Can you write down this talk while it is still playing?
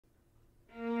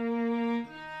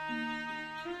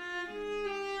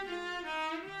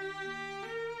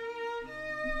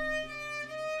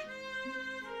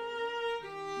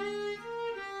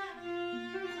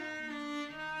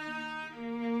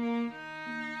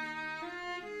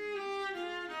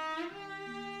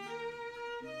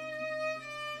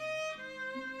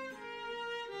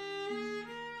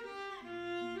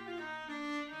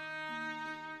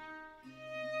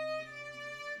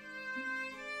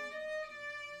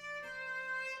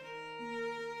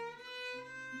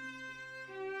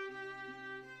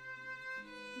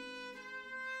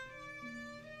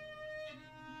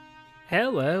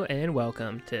Hello and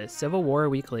welcome to Civil War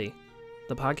Weekly,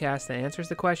 the podcast that answers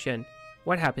the question,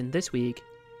 what happened this week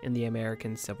in the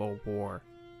American Civil War?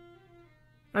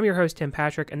 I'm your host, Tim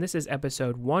Patrick, and this is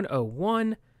episode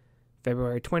 101,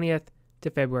 February 20th to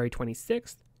February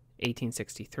 26th,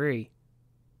 1863.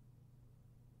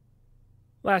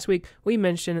 Last week, we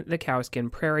mentioned the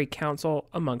Cowskin Prairie Council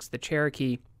amongst the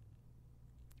Cherokee.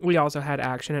 We also had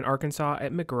action in Arkansas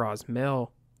at McGraw's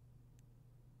Mill.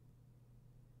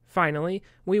 Finally,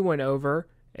 we went over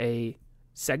a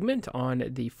segment on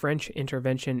the French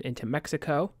intervention into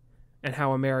Mexico and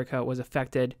how America was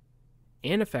affected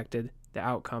the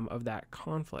outcome of that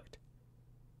conflict.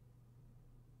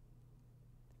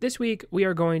 This week, we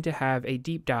are going to have a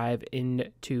deep dive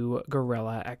into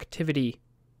guerrilla activity.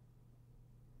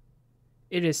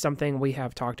 It is something we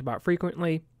have talked about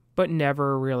frequently, but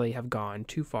never really have gone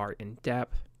too far in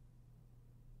depth.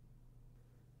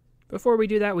 Before we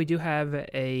do that, we do have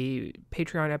a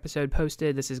Patreon episode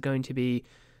posted. This is going to be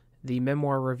the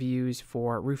memoir reviews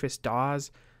for Rufus Dawes.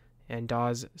 And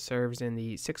Dawes serves in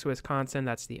the 6th Wisconsin.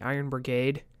 That's the Iron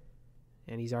Brigade.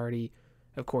 And he's already,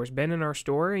 of course, been in our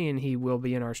story, and he will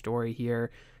be in our story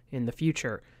here in the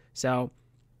future. So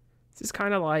this is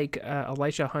kind of like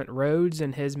Elisha Hunt Rhodes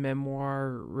and his memoir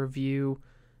review.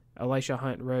 Elisha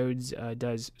Hunt Rhodes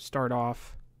does start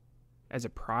off as a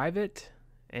private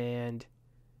and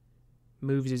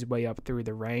moves his way up through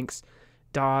the ranks.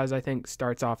 Dawes, I think,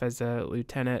 starts off as a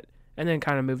lieutenant and then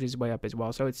kind of moves his way up as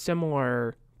well. So it's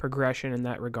similar progression in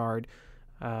that regard,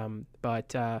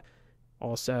 but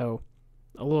also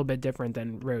a little bit different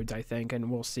than Rhodes, I think, and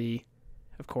we'll see,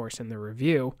 of course, in the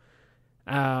review.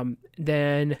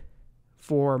 Then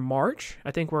for March, I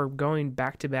think we're going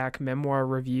back-to-back memoir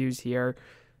reviews here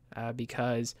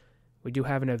because we do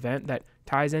have an event that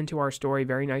ties into our story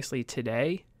very nicely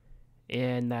today,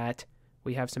 in that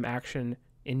we have some action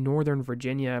in Northern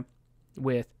Virginia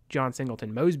with John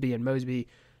Singleton Mosby, and Mosby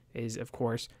is, of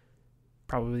course,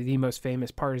 probably the most famous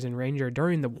partisan ranger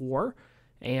during the war,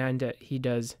 and he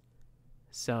does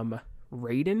some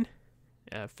raiding.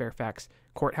 Fairfax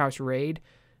Courthouse raid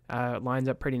lines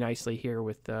up pretty nicely here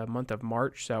with the month of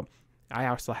March, so I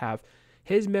also have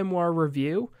his memoir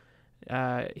review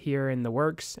here in the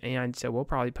works, and so we'll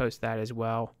probably post that as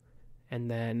well, and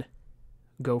then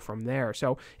go from there.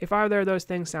 So if either of those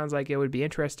things sounds like it would be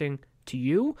interesting to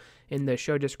you, in the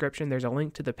show description there's a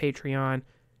link to the Patreon,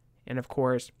 and of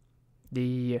course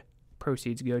the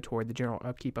proceeds go toward the general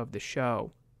upkeep of the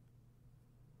show.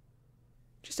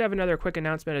 Just have another quick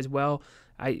announcement as well.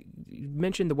 I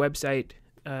mentioned the website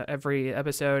every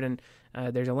episode, and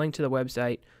there's a link to the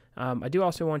website. I do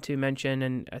also want to mention,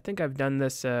 and I think I've done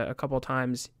this a couple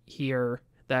times here,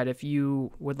 that if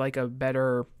you would like a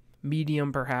better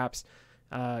medium perhaps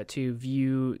to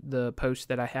view the posts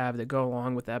that I have that go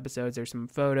along with the episodes, there's some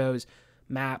photos,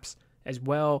 maps as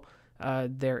well.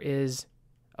 There is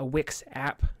a Wix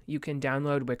app you can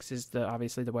download. Wix is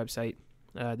obviously the website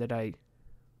that I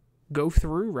go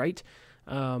through, right,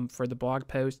 for the blog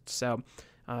posts. So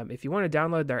if you want to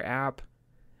download their app,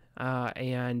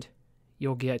 and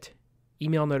you'll get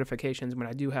email notifications when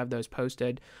I do have those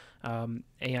posted,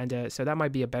 and so that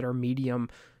might be a better medium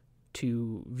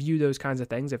to view those kinds of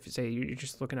things. If, say, you're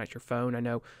just looking at your phone, I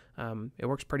know it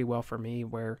works pretty well for me,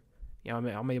 where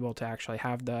I'm able to actually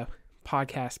have the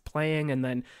podcast playing, and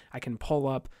then I can pull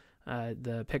up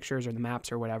the pictures or the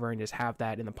maps or whatever and just have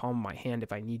that in the palm of my hand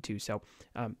if I need to. So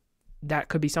that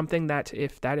could be something that,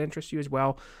 if that interests you as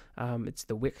well, it's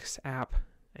the Wix app,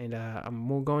 and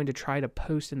I'm going to try to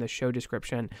post in the show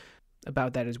description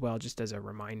about that as well, just as a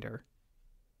reminder.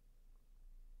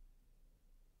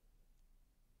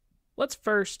 Let's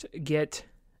first get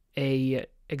an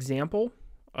example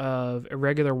of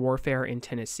irregular warfare in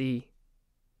Tennessee.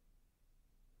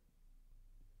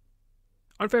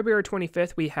 On February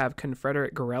 25th, we have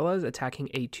Confederate guerrillas attacking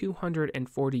a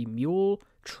 240-mule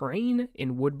train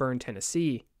in Woodburn,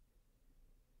 Tennessee.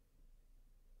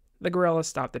 The guerrillas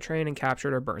stopped the train and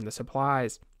captured or burned the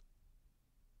supplies.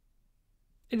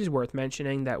 It is worth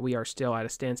mentioning that we are still at a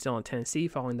standstill in Tennessee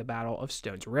following the Battle of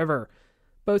Stones River,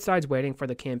 both sides waiting for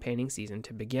the campaigning season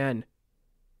to begin.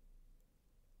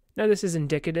 Now, this is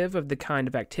indicative of the kind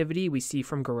of activity we see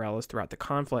from guerrillas throughout the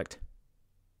conflict.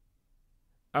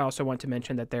 I also want to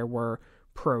mention that there were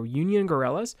pro-Union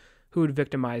guerrillas who would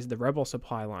victimize the rebel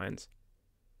supply lines.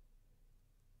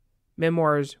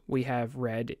 Memoirs we have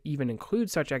read even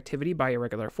include such activity by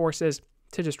irregular forces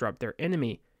to disrupt their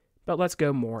enemy, but let's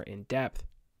go more in depth.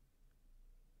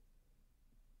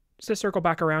 Just to circle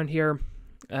back around here,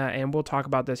 and we'll talk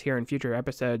about this here in future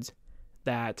episodes,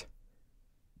 that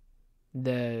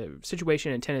The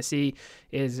situation in Tennessee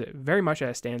is very much at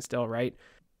a standstill, right?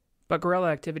 But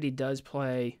guerrilla activity does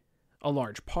play a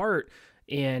large part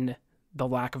in the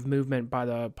lack of movement by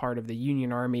the part of the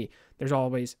Union Army. There's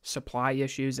always supply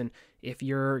issues, and if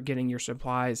you're getting your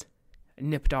supplies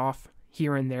nipped off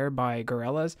here and there by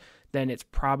guerrillas, then it's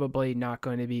probably not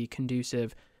going to be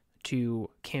conducive to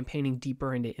campaigning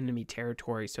deeper into enemy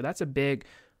territory. So that's a big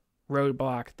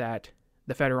roadblock that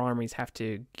the federal armies have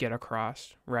to get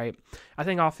across, right? I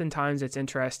think oftentimes it's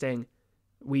interesting.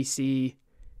 We see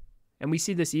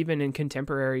this even in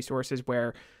contemporary sources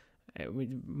where,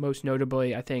 most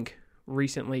notably, I think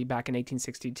recently back in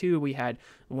 1862, we had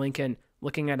Lincoln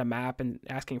looking at a map and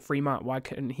asking Fremont, why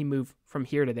couldn't he move from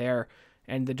here to there?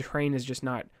 And the terrain is just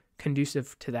not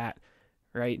conducive to that,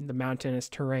 right? The mountainous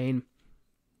terrain,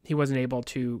 he wasn't able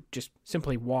to just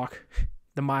simply walk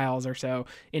the miles or so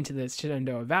into the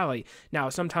Shenandoah Valley. Now,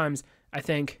 sometimes I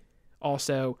think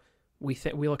also we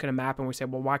look at a map and we say,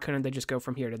 well, why couldn't they just go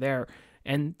from here to there?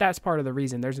 And that's part of the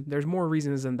reason. There's more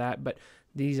reasons than that, but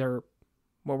these are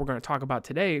what we're going to talk about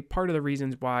today. Part of the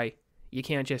reasons why you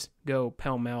can't just go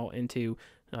pell-mell into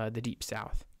the Deep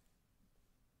South.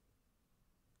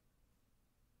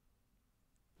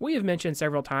 We have mentioned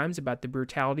several times about the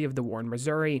brutality of the war in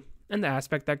Missouri and the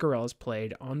aspect that guerrillas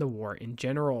played on the war in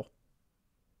general.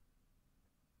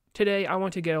 Today, I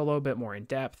want to get a little bit more in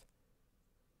depth.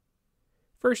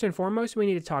 First and foremost, we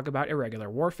need to talk about irregular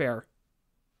warfare.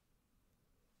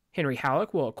 Henry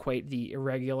Halleck will equate the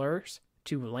irregulars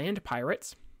to land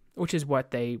pirates, which is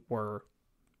what they were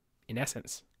in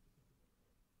essence.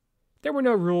 There were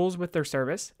no rules with their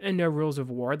service and no rules of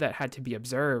war that had to be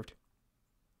observed.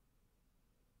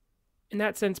 In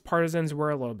that sense, partisans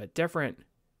were a little bit different.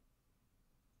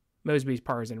 Mosby's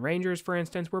partisan Rangers, for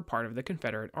instance, were part of the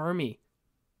Confederate Army.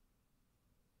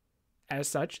 As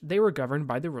such, they were governed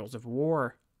by the rules of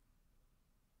war.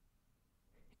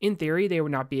 In theory, they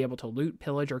would not be able to loot,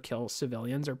 pillage, or kill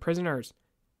civilians or prisoners.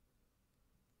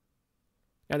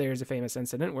 Now, there's a famous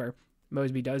incident where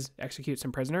Mosby does execute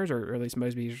some prisoners, or at least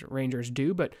Mosby's Rangers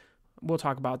do, but we'll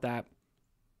talk about that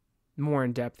more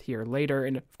in depth here later.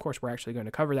 And of course, we're actually going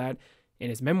to cover that in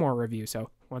his memoir review.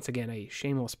 So once again, a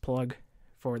shameless plug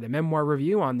for the memoir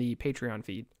review on the Patreon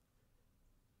feed.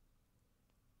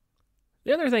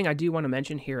 The other thing I do want to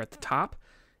mention here at the top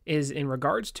is in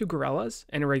regards to guerrillas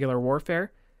and irregular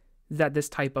warfare, that this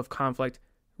type of conflict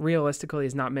realistically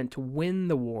is not meant to win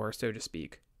the war, so to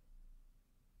speak.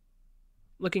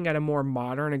 Looking at a more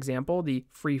modern example, the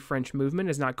Free French movement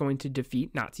is not going to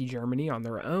defeat Nazi Germany on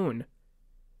their own.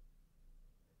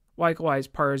 Likewise,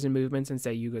 partisan movements in,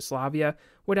 say, Yugoslavia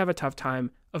would have a tough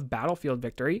time of battlefield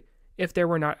victory if there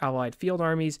were not Allied field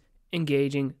armies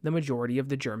engaging the majority of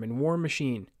the German war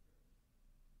machine.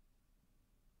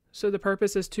 So the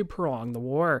purpose is to prolong the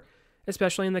war,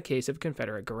 especially in the case of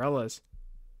Confederate guerrillas.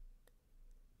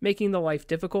 Making the life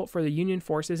difficult for the Union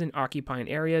forces in occupying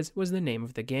areas was the name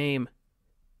of the game.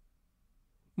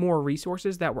 More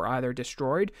resources that were either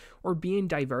destroyed or being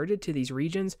diverted to these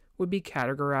regions would be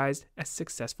categorized as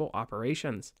successful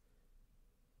operations.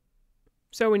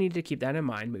 So we need to keep that in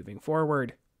mind moving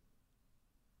forward.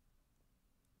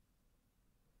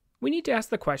 We need to ask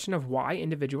the question of why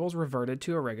individuals reverted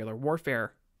to irregular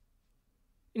warfare.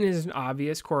 It is an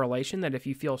obvious correlation that if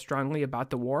you feel strongly about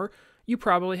the war, you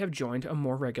probably have joined a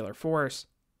more regular force.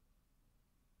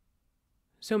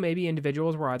 So maybe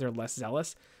individuals were either less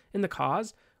zealous in the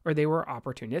cause or they were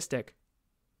opportunistic.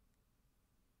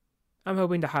 I'm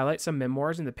hoping to highlight some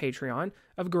memoirs in the Patreon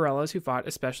of guerrillas who fought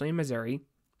especially in Missouri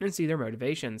and see their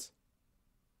motivations.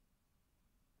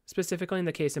 Specifically in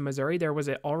the case of Missouri, there was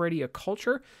already a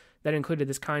culture that included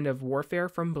this kind of warfare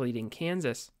from Bleeding,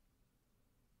 Kansas.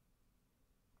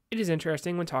 It is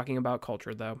interesting when talking about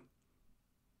culture, though.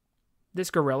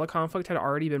 This guerrilla conflict had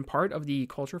already been part of the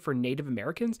culture for Native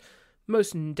Americans,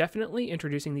 most definitely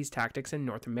introducing these tactics in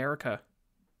North America.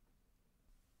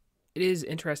 It is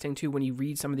interesting, too, when you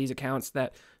read some of these accounts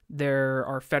that there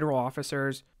are federal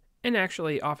officers, and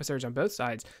actually officers on both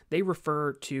sides, they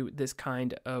refer to this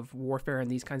kind of warfare and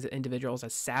these kinds of individuals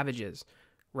as savages,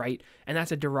 right? And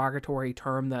that's a derogatory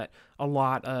term that a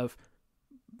lot of,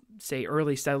 say,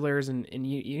 early settlers and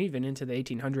even into the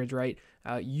 1800s, right,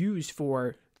 used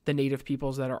for the native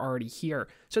peoples that are already here.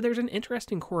 So there's an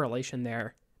interesting correlation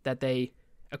there that they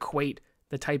equate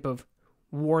the type of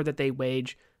war that they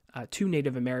wage to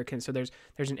Native Americans. So there's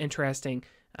an interesting,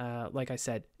 like I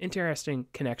said, interesting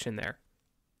connection there.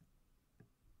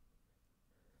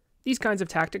 These kinds of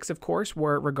tactics, of course,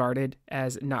 were regarded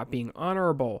as not being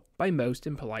honorable by most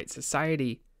in polite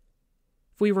society.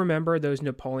 If we remember those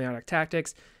Napoleonic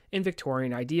tactics and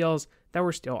Victorian ideals that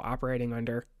we're still operating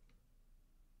under.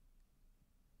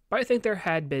 but I think there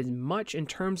had been much in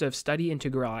terms of study into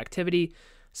guerrilla activity,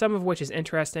 some of which is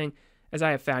interesting, as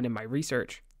I have found in my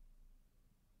research.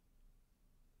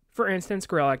 For instance,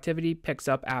 guerrilla activity picks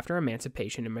up after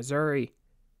emancipation in Missouri.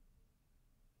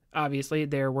 Obviously,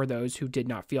 there were those who did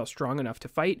not feel strong enough to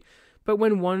fight, but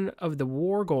when one of the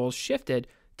war goals shifted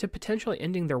to potentially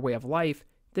ending their way of life,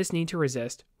 this need to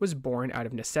resist was born out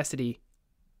of necessity.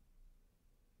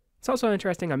 It's also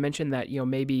interesting I mentioned that,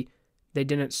 maybe they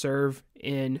didn't serve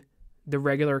in the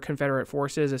regular Confederate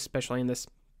forces, especially in this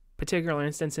particular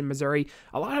instance in Missouri.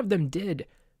 A lot of them did,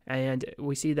 and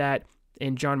we see that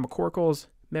in John McCorkle's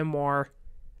memoir.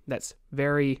 That's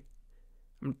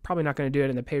I'm probably not going to do it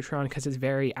in the Patreon because it's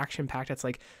very action-packed. It's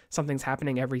like something's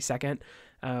happening every second.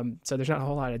 So there's not a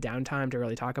whole lot of downtime to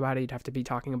really talk about it. You'd have to be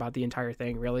talking about the entire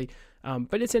thing, really.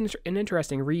 But it's an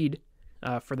interesting read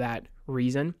for that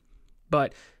reason.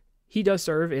 But he does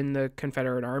serve in the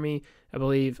Confederate Army. I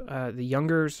believe the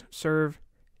Youngers serve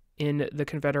in the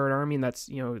Confederate Army, and that's,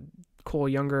 Cole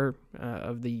Younger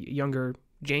of the Younger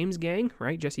James gang,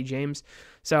 right? Jesse James.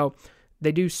 So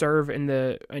they do serve in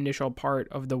the initial part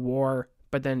of the war,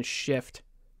 but then shift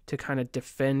to kind of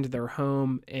defend their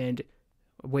home and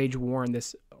wage war in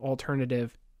this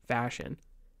alternative fashion.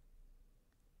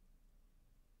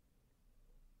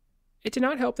 It did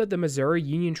not help that the Missouri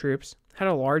Union troops had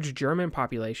a large German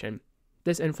population,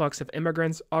 this influx of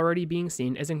immigrants already being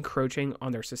seen as encroaching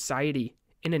on their society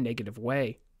in a negative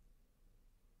way.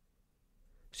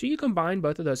 So you combine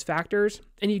both of those factors,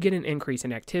 and you get an increase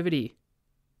in activity.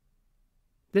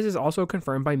 This is also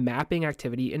confirmed by mapping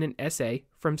activity in an essay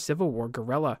from Civil War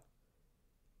Guerrilla.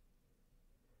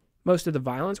 Most of the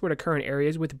violence would occur in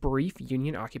areas with brief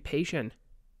Union occupation.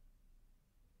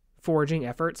 Foraging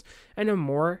efforts and a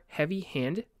more heavy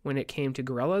hand when it came to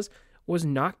guerrillas was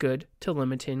not good to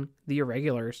limiting the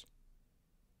irregulars.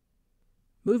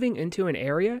 Moving into an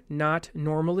area not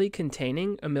normally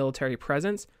containing a military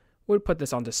presence would put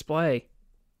this on display.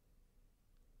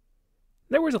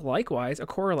 There was likewise a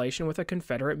correlation with a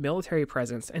Confederate military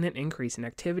presence and an increase in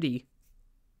activity.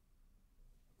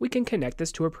 We can connect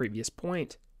this to a previous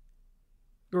point.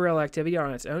 Guerrilla activity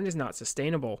on its own is not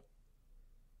sustainable.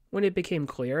 When it became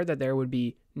clear that there would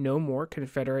be no more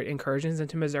Confederate incursions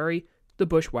into Missouri, the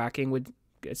bushwhacking would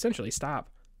essentially stop.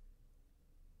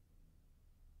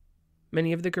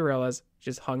 Many of the guerrillas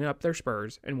just hung up their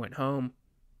spurs and went home.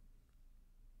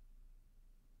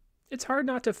 It's hard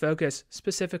not to focus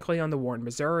specifically on the war in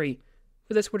Missouri,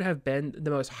 for this would have been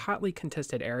the most hotly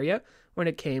contested area when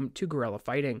it came to guerrilla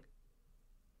fighting.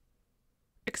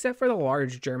 Except for the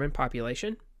large German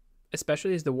population,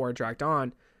 especially as the war dragged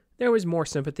on, there was more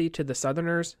sympathy to the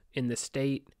Southerners in the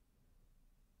state.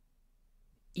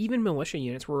 Even militia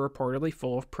units were reportedly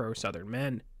full of pro-Southern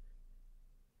men.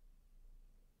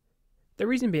 The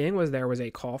reason being was there was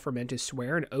a call for men to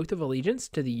swear an oath of allegiance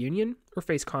to the Union or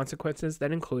face consequences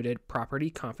that included property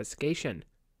confiscation.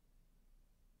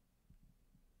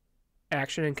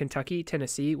 Action in Kentucky,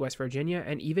 Tennessee, West Virginia,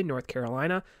 and even North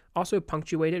Carolina also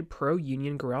punctuated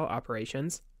pro-Union guerrilla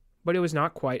operations, but it was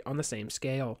not quite on the same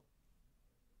scale.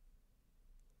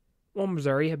 While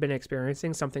Missouri had been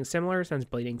experiencing something similar since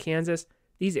Bleeding Kansas,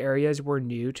 these areas were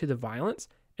new to the violence,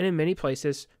 and in many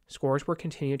places, scores were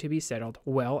continued to be settled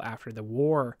well after the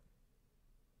war.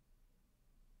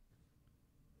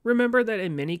 Remember that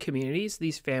in many communities,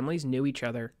 these families knew each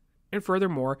other, and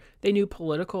furthermore, they knew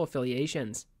political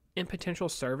affiliations and potential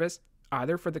service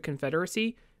either for the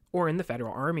Confederacy or in the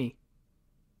Federal Army.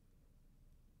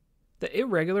 The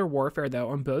irregular warfare, though,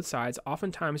 on both sides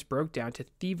oftentimes broke down to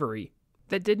thievery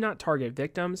that did not target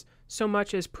victims so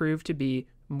much as proved to be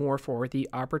more for the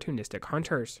opportunistic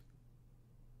hunters.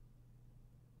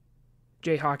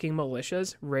 Jayhawking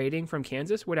militias raiding from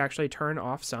Kansas would actually turn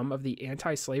off some of the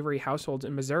anti-slavery households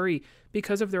in Missouri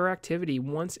because of their activity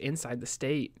once inside the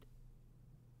state.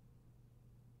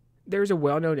 There's a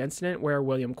well-known incident where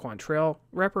William Quantrill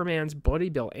reprimands Bloody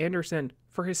Bill Anderson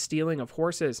for his stealing of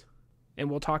horses. And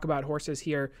we'll talk about horses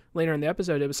here later in the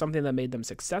episode. It was something that made them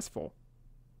successful.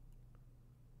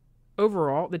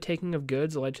 Overall, the taking of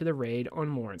goods led to the raid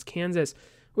on Lawrence, Kansas,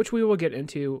 which we will get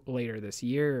into later this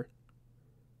year.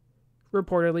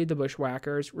 Reportedly, the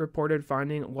bushwhackers reported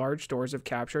finding large stores of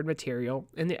captured material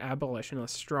in the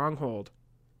abolitionist stronghold.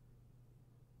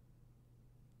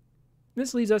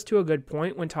 This leads us to a good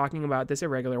point when talking about this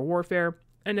irregular warfare,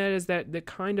 and that is that the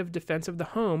kind of defense of the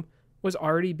home was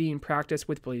already being practiced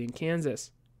with Bleeding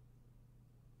Kansas.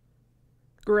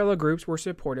 Guerrilla groups were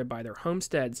supported by their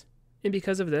homesteads, and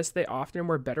because of this, they often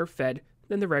were better fed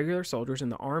than the regular soldiers in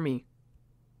the army.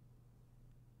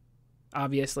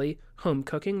 Obviously, home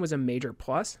cooking was a major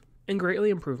plus and greatly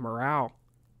improved morale.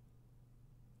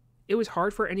 it was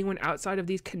hard for anyone outside of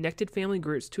these connected family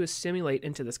groups to assimilate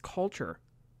into this culture.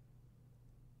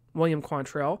 William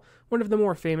Quantrill, one of the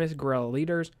more famous guerrilla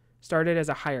leaders, started as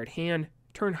a hired hand,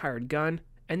 turned hired gun,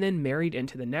 and then married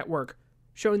into the network,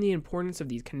 showing the importance of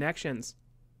these connections.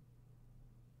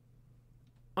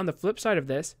 On the flip side of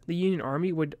this, the Union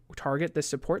Army would target this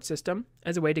support system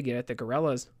as a way to get at the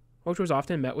guerrillas, which was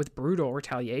often met with brutal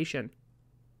retaliation.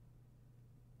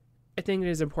 I think it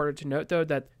is important to note, though,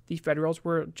 that the Federals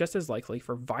were just as likely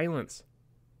for violence.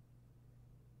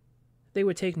 They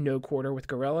would take no quarter with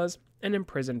guerrillas and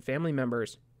imprison family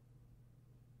members.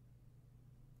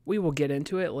 We will get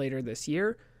into it later this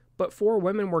year, but 4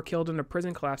 women were killed in a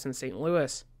prison collapse in St.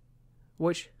 Louis,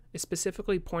 which is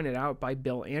specifically pointed out by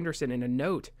Bill Anderson in a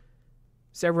note.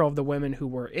 Several of the women who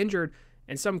were injured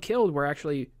and some killed were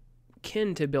actually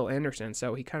kin to Bill Anderson,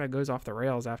 so he kind of goes off the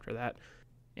rails after that.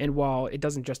 And while it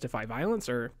doesn't justify violence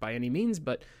or by any means,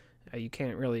 but you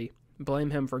can't really blame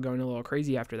him for going a little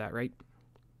crazy after that, right?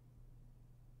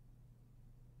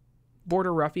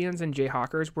 Border ruffians and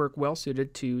jayhawkers were well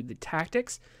suited to the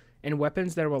tactics and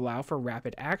weapons that will allow for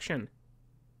rapid action.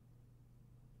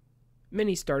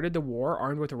 Many started the war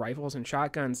armed with rifles and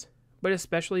shotguns, but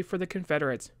especially for the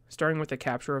Confederates, starting with the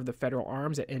capture of the Federal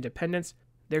arms at Independence,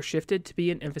 there shifted to be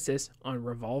an emphasis on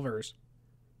revolvers.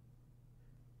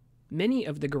 Many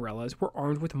of the guerrillas were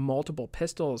armed with multiple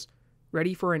pistols,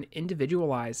 ready for an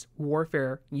individualized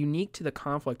warfare unique to the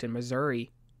conflict in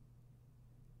Missouri.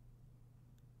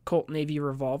 Colt Navy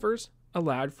revolvers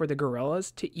allowed for the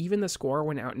guerrillas to even the score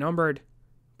when outnumbered,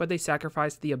 but they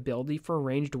sacrificed the ability for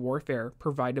ranged warfare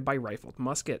provided by rifled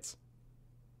muskets.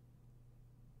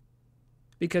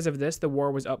 Because of this, the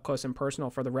war was up close and personal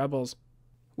for the rebels,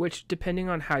 which, depending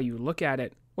on how you look at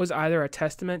it, was either a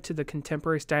testament to the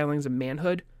contemporary stylings of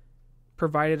manhood,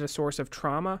 provided a source of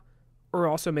trauma, or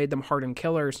also made them hardened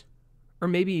killers, or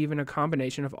maybe even a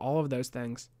combination of all of those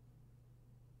things.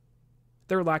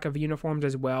 Their lack of uniforms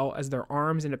as well as their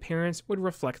arms and appearance would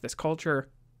reflect this culture.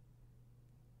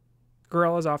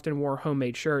 Guerrillas often wore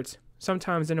homemade shirts,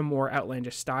 sometimes in a more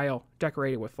outlandish style,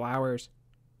 decorated with flowers.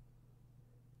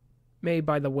 Made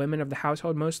by the women of the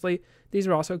household mostly, these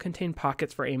would also contain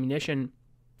pockets for ammunition,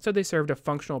 so they served a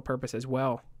functional purpose as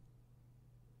well.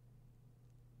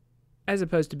 As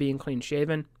opposed to being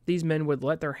clean-shaven, these men would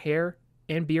let their hair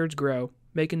and beards grow,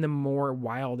 making them more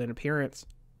wild in appearance.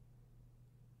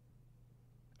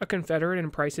 A Confederate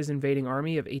in Price's invading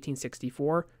army of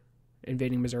 1864,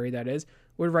 invading Missouri that is,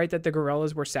 would write that the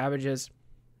guerrillas were savages,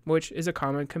 which is a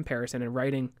common comparison in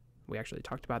writing. We actually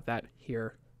talked about that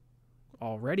here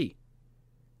already.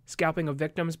 Scalping of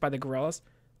victims by the guerrillas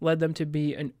led them to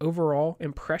be an overall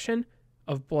impression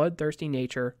of bloodthirsty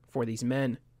nature for these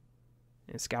men.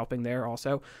 And scalping there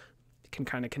also can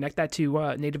kind of connect that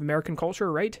to Native American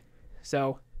culture, right?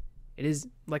 So it is,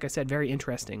 like I said, very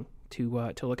interesting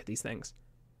to look at these things.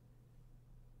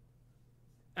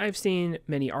 I've seen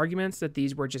many arguments that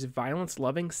these were just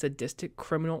violence-loving, sadistic,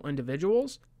 criminal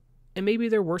individuals, and maybe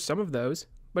there were some of those,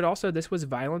 but also this was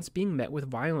violence being met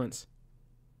with violence.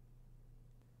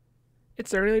 It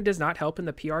certainly does not help in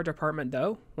the PR department,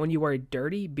 though, when you are a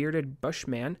dirty, bearded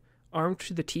bushman armed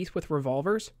to the teeth with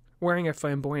revolvers, wearing a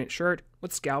flamboyant shirt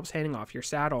with scalps hanging off your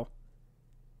saddle.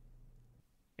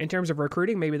 In terms of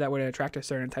recruiting, maybe that would attract a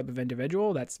certain type of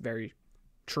individual. That's very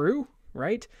true,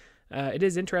 right? It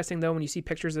is interesting, though, when you see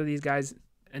pictures of these guys,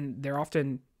 and they're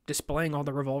often displaying all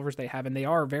the revolvers they have, and they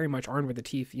are very much armed with the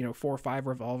teeth, 4 or 5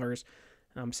 revolvers.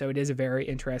 So it is a very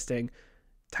interesting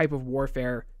type of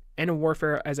warfare, and a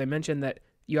warfare, as I mentioned, that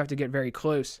you have to get very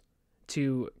close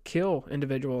to kill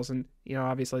individuals, and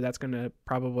obviously that's going to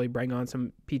probably bring on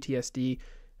some PTSD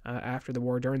after the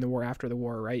war, during the war, after the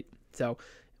war, right? So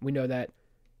we know that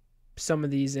some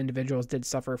of these individuals did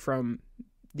suffer from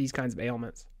these kinds of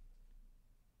ailments.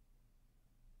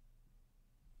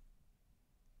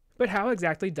 But how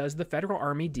exactly does the Federal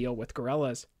Army deal with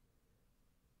guerrillas?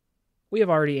 We have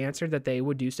already answered that they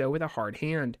would do so with a hard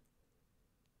hand.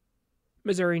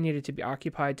 Missouri needed to be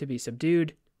occupied to be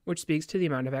subdued, which speaks to the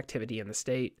amount of activity in the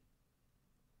state.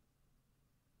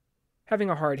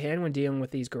 Having a hard hand when dealing with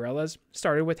these guerrillas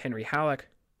started with Henry Halleck,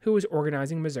 who was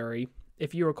organizing Missouri,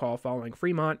 if you recall, following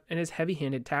Fremont and his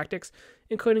heavy-handed tactics,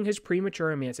 including his premature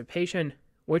emancipation,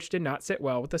 which did not sit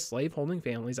well with the slave-holding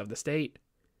families of the state.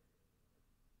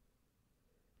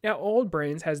 Now, Old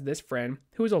Brains has this friend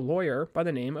who is a lawyer by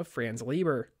the name of Franz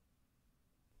Lieber.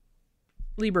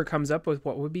 Lieber comes up with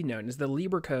what would be known as the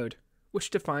Lieber Code,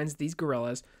 which defines these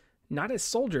guerrillas not as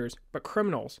soldiers, but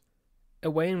criminals,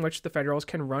 a way in which the Federals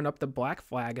can run up the black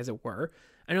flag, as it were,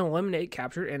 and eliminate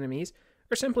captured enemies,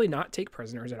 or simply not take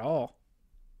prisoners at all.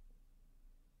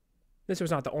 This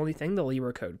was not the only thing the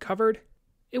Lieber Code covered.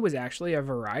 It was actually a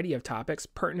variety of topics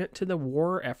pertinent to the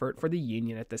war effort for the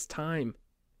Union at this time.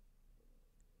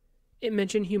 It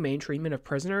mentioned humane treatment of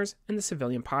prisoners and the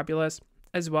civilian populace,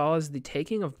 as well as the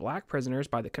taking of black prisoners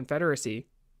by the Confederacy.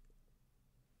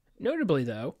 Notably,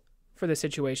 though, for the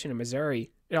situation in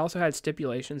Missouri, it also had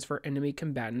stipulations for enemy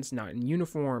combatants not in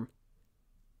uniform.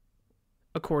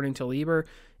 According to Lieber,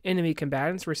 enemy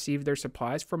combatants received their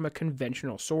supplies from a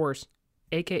conventional source,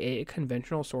 aka a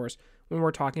conventional source when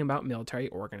we're talking about military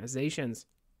organizations.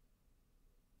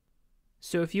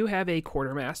 So if you have a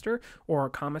quartermaster or a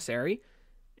commissary,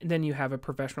 then you have a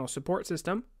professional support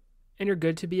system, and you're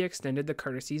good to be extended the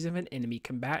courtesies of an enemy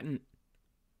combatant.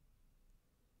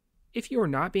 If you are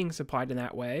not being supplied in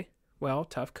that way, well,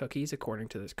 tough cookies according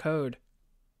to this code.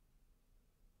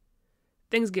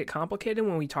 Things get complicated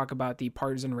when we talk about the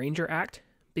Partisan Ranger Act,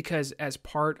 because as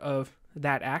part of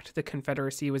that act, the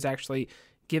Confederacy was actually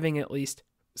giving at least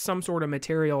some sort of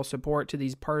material support to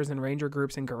these partisan ranger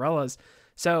groups and guerrillas.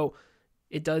 So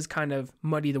it does kind of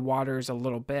muddy the waters a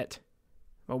little bit.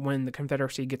 But when the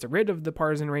Confederacy gets rid of the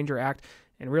Partisan Ranger Act,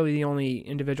 and really the only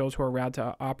individuals who are allowed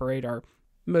to operate are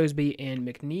Mosby and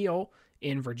McNeil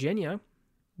in Virginia,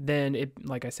 then it,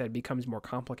 like I said, becomes more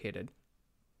complicated.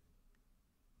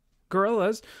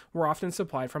 Guerrillas were often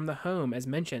supplied from the home, as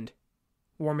mentioned.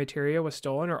 War material was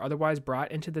stolen or otherwise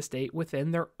brought into the state within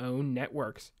their own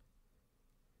networks.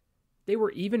 They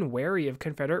were even wary of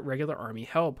Confederate regular army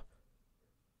help.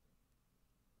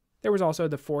 There was also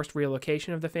the forced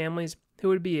relocation of the families who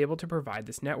would be able to provide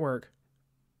this network.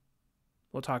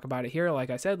 We'll talk about it here, like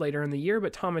I said, later in the year,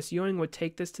 but Thomas Ewing would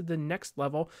take this to the next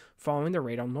level following the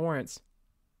raid on Lawrence.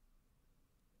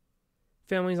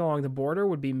 Families along the border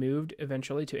would be moved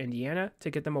eventually to Indiana to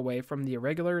get them away from the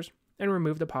irregulars and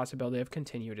remove the possibility of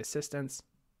continued assistance.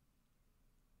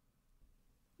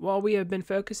 While we have been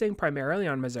focusing primarily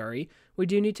on Missouri, we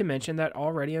do need to mention that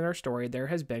already in our story there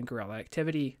has been guerrilla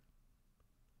activity.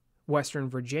 Western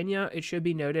Virginia, it should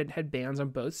be noted, had bands on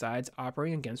both sides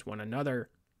operating against one another.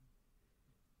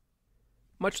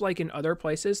 Much like in other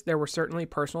places, there were certainly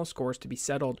personal scores to be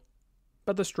settled,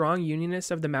 but the strong Unionists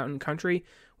of the mountain country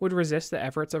would resist the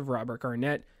efforts of Robert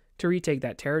Garnett to retake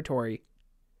that territory.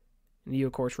 And you,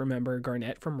 of course, remember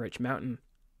Garnett from Rich Mountain.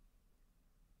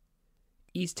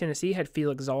 East Tennessee had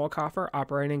Felix Zollicoffer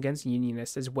operating against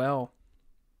Unionists as well.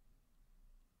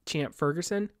 Champ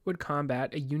Ferguson would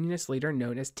combat a Unionist leader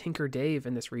known as Tinker Dave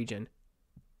in this region.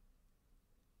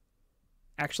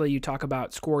 Actually, you talk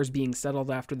about scores being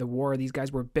settled after the war. These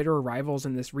guys were bitter rivals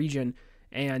in this region,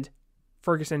 and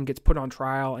Ferguson gets put on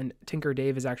trial, and Tinker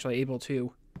Dave is actually able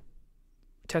to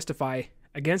testify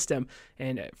against him,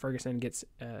 and Ferguson gets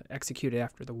executed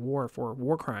after the war for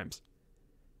war crimes.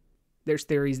 There's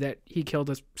theories that he killed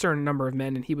a certain number of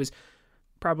men, and he was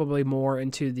probably more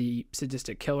into the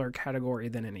sadistic killer category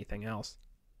than anything else.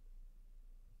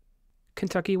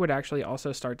 Kentucky would actually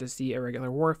also start to see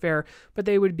irregular warfare, but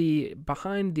they would be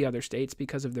behind the other states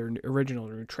because of their original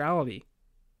neutrality.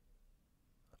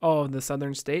 All of the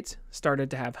southern states started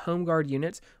to have home guard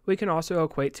units we can also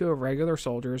equate to irregular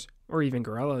soldiers or even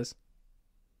guerrillas.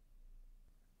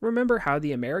 Remember how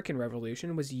the American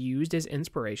Revolution was used as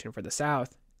inspiration for the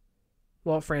South.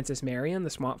 Well, Francis Marion,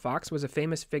 the Swamp Fox, was a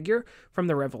famous figure from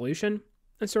the Revolution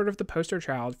and sort of the poster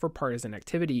child for partisan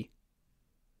activity.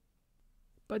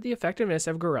 But the effectiveness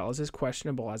of guerrillas is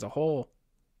questionable as a whole.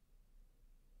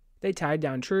 They tied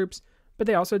down troops, but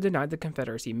they also denied the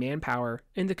Confederacy manpower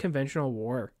in the conventional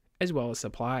war, as well as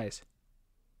supplies.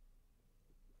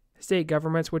 State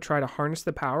governments would try to harness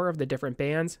the power of the different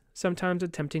bands, sometimes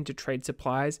attempting to trade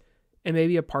supplies and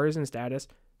maybe a partisan status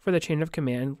for the chain of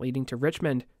command leading to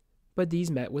Richmond, but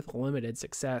these met with limited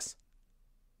success.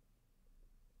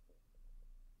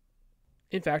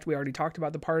 In fact, we already talked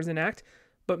about the Partisan Act,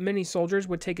 but many soldiers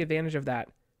would take advantage of that,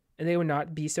 and they would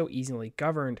not be so easily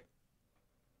governed.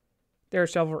 There are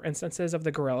several instances of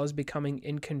the guerrillas becoming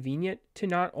inconvenient to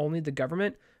not only the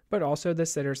government, but also the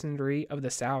citizenry of the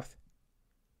South.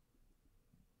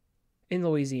 In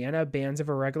Louisiana, bands of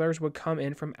irregulars would come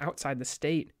in from outside the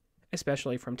state,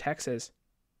 especially from Texas.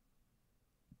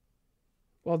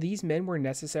 While these men were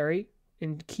necessary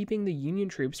in keeping the Union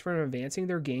troops from advancing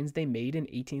their gains they made in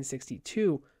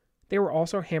 1862, they were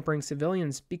also hampering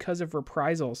civilians because of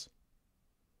reprisals.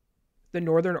 The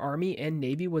Northern Army and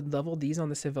Navy would level these on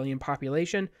the civilian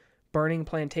population, burning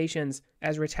plantations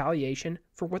as retaliation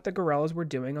for what the guerrillas were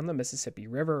doing on the Mississippi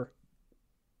River.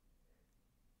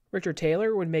 Richard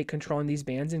Taylor would make controlling these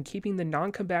bands and keeping the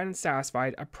non-combatants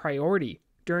satisfied a priority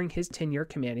during his tenure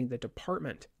commanding the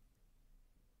department.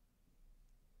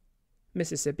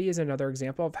 Mississippi is another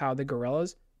example of how the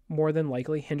guerrillas more than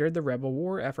likely hindered the rebel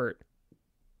war effort.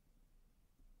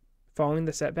 Following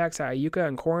the setbacks at Iuka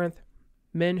and Corinth,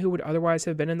 men who would otherwise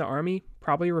have been in the army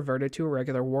probably reverted to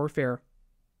irregular warfare.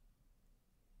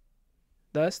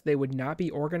 Thus, they would not be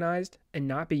organized and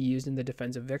not be used in the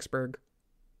defense of Vicksburg.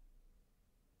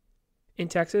 In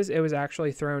Texas, it was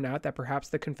actually thrown out that perhaps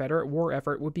the Confederate war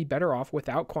effort would be better off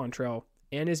without Quantrill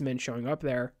and his men showing up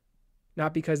there,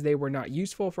 not because they were not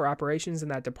useful for operations in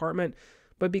that department,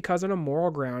 but because on a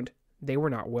moral ground, they were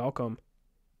not welcome.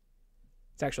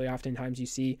 It's actually oftentimes you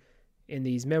see in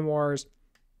these memoirs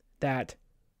that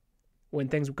when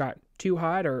things got too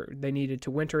hot or they needed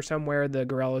to winter somewhere, the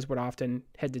guerrillas would often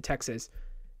head to Texas.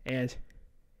 And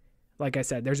like I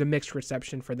said, there's a mixed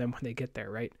reception for them when they get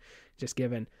there, right? Just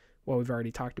given what we've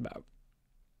already talked about.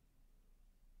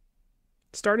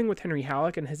 Starting with Henry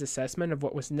Halleck and his assessment of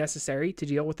what was necessary to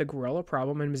deal with the guerrilla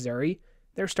problem in Missouri,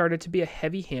 there started to be a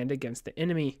heavy hand against the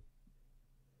enemy.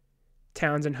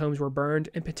 Towns and homes were burned,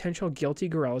 and potential guilty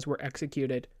guerrillas were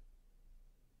executed.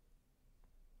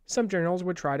 Some generals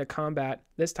would try to combat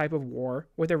this type of war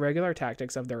with irregular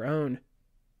tactics of their own.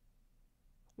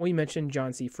 We mentioned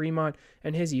John C. Fremont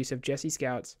and his use of Jesse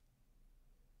Scouts.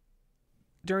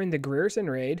 During the Grierson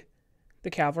raid, the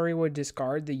cavalry would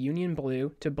discard the Union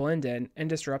blue to blend in and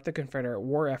disrupt the Confederate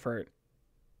war effort.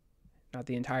 Not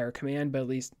the entire command, but at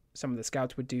least some of the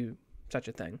scouts would do such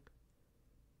a thing.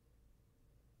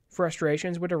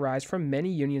 Frustrations would arise from many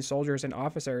Union soldiers and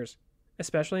officers,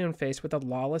 especially when faced with a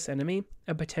lawless enemy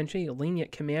and potentially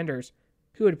lenient commanders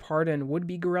who would pardon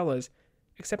would-be guerrillas,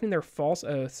 accepting their false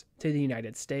oaths to the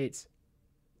United States.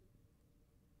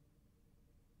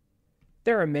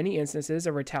 There are many instances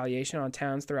of retaliation on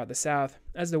towns throughout the South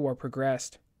as the war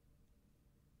progressed.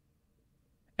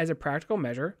 As a practical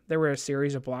measure, there were a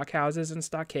series of blockhouses and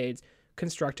stockades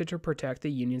constructed to protect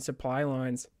the Union supply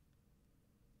lines.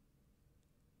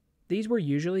 These were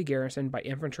usually garrisoned by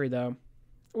infantry, though,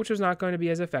 which was not going to be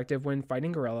as effective when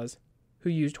fighting guerrillas who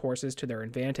used horses to their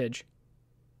advantage.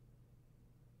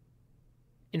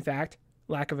 In fact,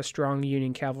 lack of a strong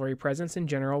Union cavalry presence in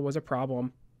general was a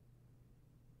problem.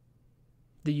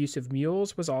 The use of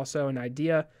mules was also an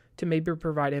idea to maybe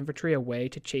provide infantry a way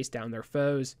to chase down their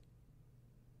foes.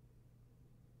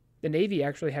 The Navy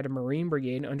actually had a Marine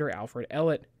brigade under Alfred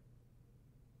Ellett.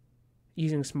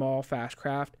 Using small, fast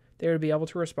craft, they would be able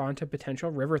to respond to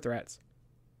potential river threats.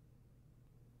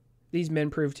 These men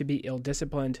proved to be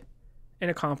ill-disciplined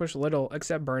and accomplished little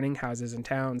except burning houses and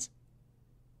towns.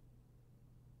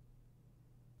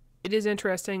 It is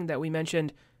interesting that we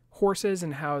mentioned horses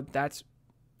and how that's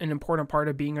an important part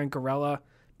of being a guerrilla,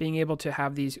 being able to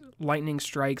have these lightning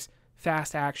strikes,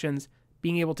 fast actions,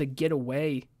 being able to get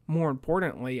away, more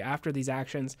importantly, after these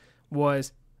actions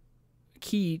was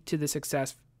key to the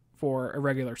success for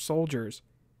irregular soldiers.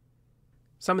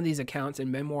 Some of these accounts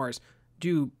and memoirs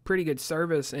do pretty good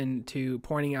service into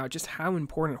pointing out just how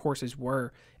important horses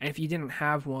were. And if you didn't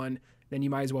have one, then you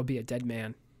might as well be a dead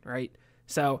man, right?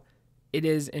 So it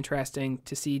is interesting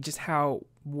to see just how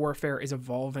warfare is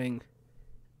evolving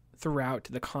throughout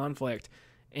the conflict,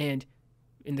 and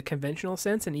in the conventional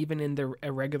sense and even in the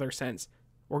irregular sense,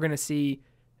 we're going to see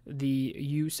the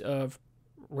use of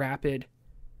rapid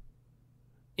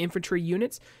infantry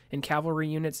units and cavalry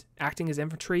units acting as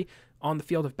infantry on the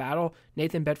field of battle.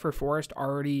 Nathan Bedford Forrest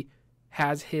already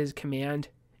has his command,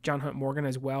 John Hunt Morgan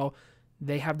as well.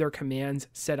 They have their commands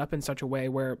set up in such a way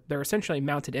where they're essentially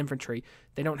mounted infantry.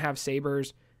 They don't have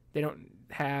sabers. They don't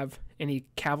have any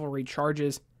cavalry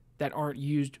charges that aren't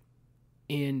used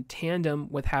in tandem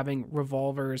with having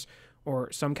revolvers or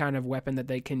some kind of weapon that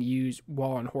they can use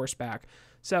while on horseback.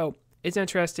 So it's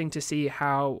interesting to see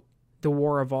how the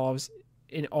war evolves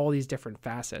in all these different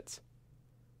facets.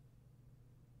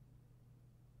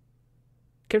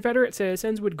 Confederate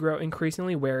citizens would grow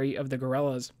increasingly wary of the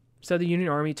guerrillas, so the Union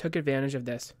Army took advantage of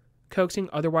this, coaxing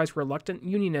otherwise reluctant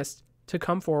Unionists to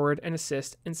come forward and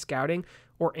assist in scouting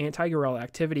or anti-guerrilla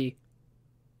activity.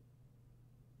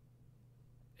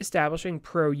 Establishing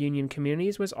pro-Union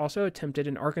communities was also attempted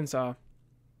in Arkansas.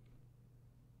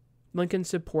 Lincoln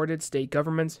supported state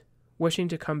governments wishing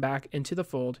to come back into the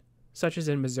fold, such as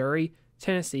in Missouri,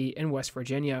 Tennessee, and West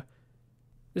Virginia.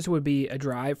 This would be a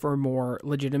drive for more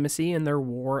legitimacy in their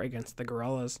war against the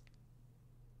guerrillas.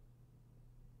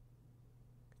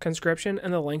 Conscription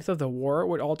and the length of the war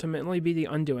would ultimately be the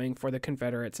undoing for the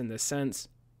Confederates in this sense.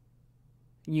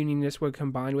 Unionists would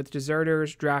combine with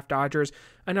deserters, draft dodgers,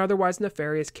 and otherwise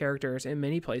nefarious characters in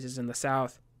many places in the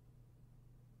South.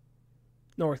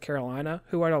 North Carolina,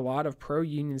 who had a lot of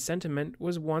pro-Union sentiment,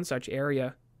 was one such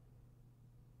area.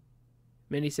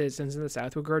 Many citizens in the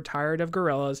South would grow tired of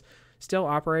guerrillas still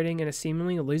operating in a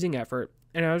seemingly losing effort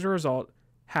and as a result,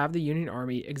 have the Union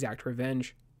Army exact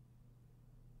revenge.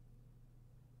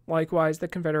 Likewise, the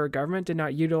Confederate government did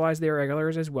not utilize the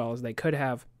irregulars as well as they could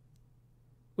have.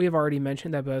 We have already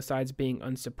mentioned that both sides being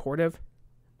unsupportive,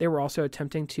 they were also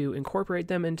attempting to incorporate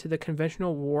them into the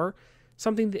conventional war,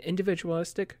 something the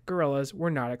individualistic guerrillas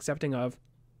were not accepting of.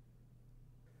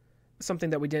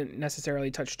 Something that we didn't necessarily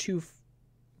touch too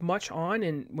much on,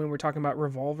 and when we're talking about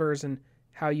revolvers and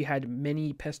how you had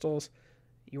many pistols,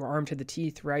 you were armed to the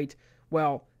teeth, right?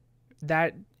 Well,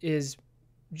 that is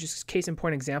just case in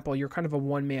point example. You're kind of a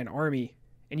one-man army,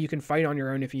 and you can fight on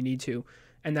your own if you need to,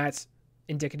 and that's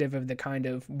indicative of the kind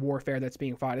of warfare that's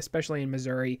being fought, especially in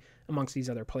Missouri, amongst these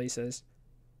other places.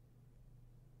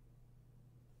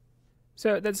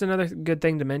 So that's another good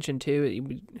thing to mention too.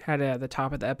 We had it at the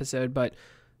top of the episode, but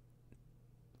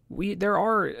there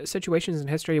are situations in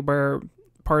history where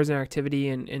partisan activity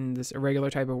and this irregular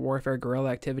type of warfare,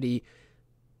 guerrilla activity,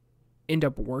 end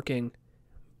up working.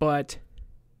 But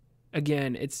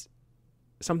again, it's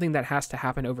something that has to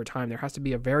happen over time. There has to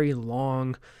be a very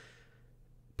long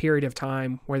period of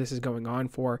time where this is going on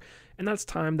for, and that's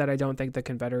time that I don't think the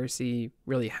Confederacy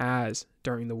really has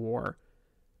during the war.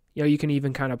 You know, you can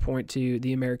even kind of point to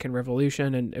the American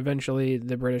Revolution, and eventually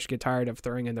the British get tired of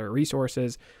throwing in their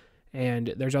resources,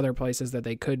 and there's other places that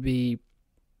they could be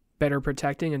better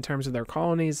protecting in terms of their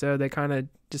colonies, so they kind of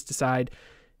just decide,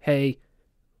 hey,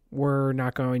 we're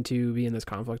not going to be in this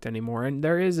conflict anymore. And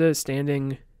there is a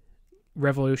standing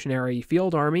revolutionary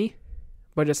field army,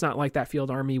 but it's not like that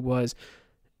field army was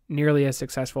nearly as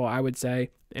successful, I would say,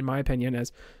 in my opinion,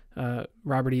 as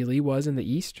Robert E. Lee was in the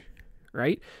East,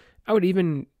 right? I would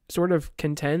even sort of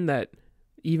contend that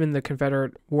even the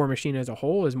Confederate war machine as a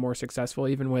whole is more successful,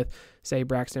 even with, say,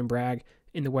 Braxton Bragg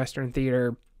in the Western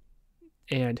Theater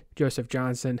and Joseph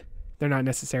Johnson. They're not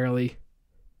necessarily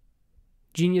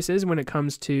geniuses when it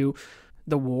comes to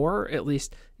the war, at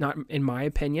least not in my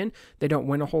opinion. They don't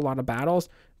win a whole lot of battles.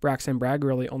 Braxton Bragg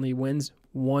really only wins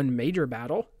one major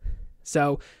battle.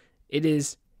 So it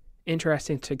is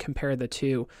interesting to compare the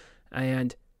two,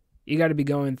 and you got to be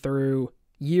going through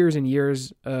years and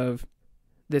years of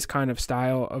this kind of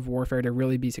style of warfare to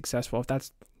really be successful, if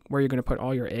that's where you're going to put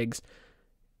all your eggs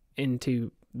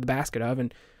into the basket of.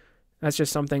 And that's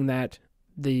just something that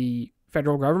the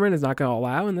federal government is not going to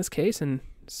allow in this case, and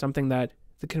something that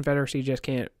the Confederacy just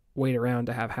can't wait around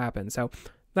to have happen. So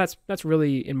that's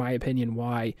really, in my opinion,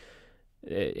 why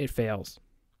it fails.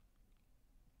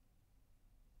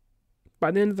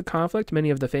 By the end of the conflict,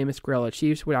 many of the famous guerrilla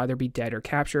chiefs would either be dead or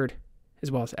captured, as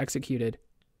well as executed.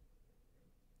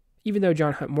 Even though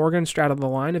John Hunt Morgan straddled the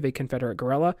line of a Confederate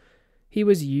guerrilla, he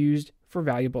was used for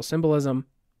valuable symbolism.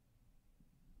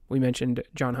 We mentioned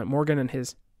John Hunt Morgan and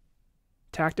his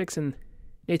tactics, and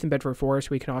Nathan Bedford Forrest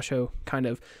we can also kind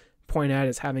of point at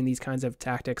as having these kinds of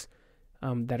tactics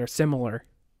that are similar.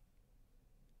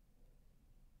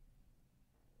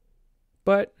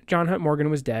 But John Hunt Morgan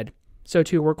was dead. So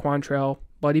too were Quantrell,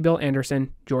 Bloody Bill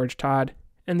Anderson, George Todd,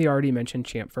 and the already mentioned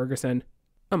Champ Ferguson,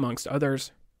 amongst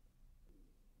others.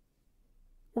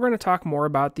 We're going to talk more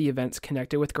about the events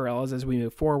connected with guerrillas as we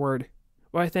move forward,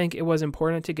 but I think it was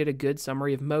important to get a good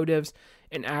summary of motives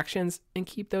and actions and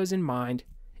keep those in mind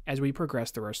as we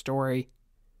progress through our story.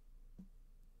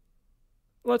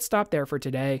 Let's stop there for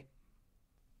today.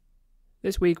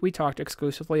 This week we talked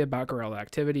exclusively about guerrilla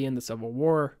activity in the Civil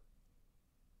War.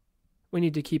 We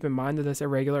need to keep in mind that this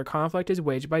irregular conflict is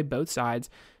waged by both sides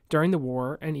during the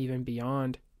war and even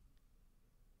beyond.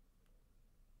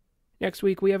 Next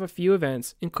week, we have a few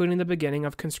events, including the beginning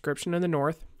of conscription in the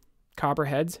North,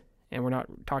 copperheads, and we're not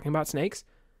talking about snakes,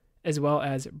 as well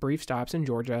as brief stops in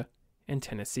Georgia and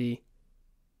Tennessee.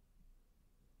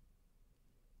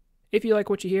 If you like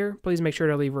what you hear, please make sure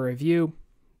to leave a review.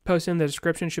 Posted in the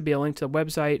description should be a link to the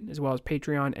website, as well as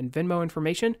Patreon and Venmo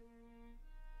information.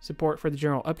 Support for the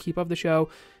general upkeep of the show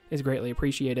is greatly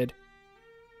appreciated.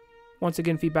 Once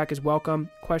again, feedback is welcome.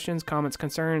 Questions, comments,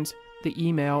 concerns. The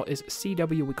email is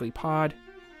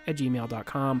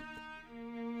cwweeklypod@gmail.com.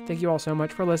 Thank you all so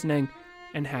much for listening,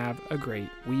 and have a great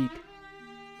week.